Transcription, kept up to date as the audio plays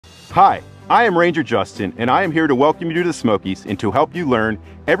Hi, I am Ranger Justin, and I am here to welcome you to the Smokies and to help you learn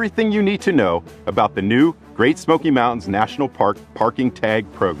everything you need to know about the new Great Smoky Mountains National Park Parking Tag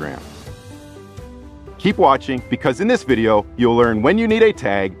Program. Keep watching, because in this video, you'll learn when you need a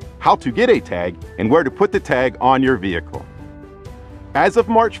tag, how to get a tag, and where to put the tag on your vehicle. As of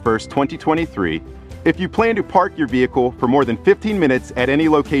March 1st, 2023, if you plan to park your vehicle for more than 15 minutes at any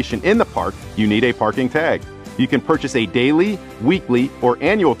location in the park, you need a parking tag. You can purchase a daily, weekly, or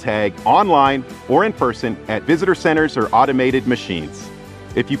annual tag online or in person at visitor centers or automated machines.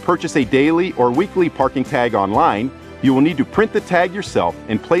 If you purchase a daily or weekly parking tag online, you will need to print the tag yourself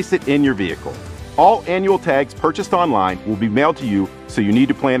and place it in your vehicle. All annual tags purchased online will be mailed to you, so you need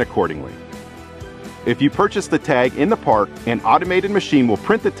to plan accordingly. If you purchase the tag in the park, an automated machine will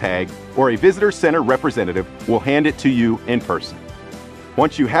print the tag, or a visitor center representative will hand it to you in person.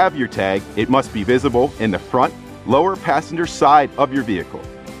 Once you have your tag, it must be visible in the front, lower passenger side of your vehicle.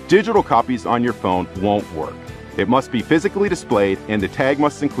 Digital copies on your phone won't work. It must be physically displayed, and the tag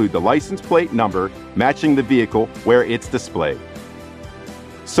must include the license plate number matching the vehicle where it's displayed.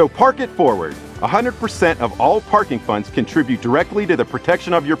 So park it forward. 100% of all parking funds contribute directly to the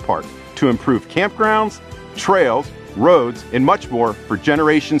protection of your park to improve campgrounds, trails, roads, and much more for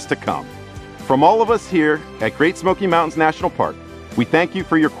generations to come. From all of us here at Great Smoky Mountains National Park, we thank you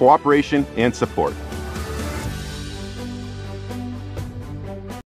for your cooperation and support.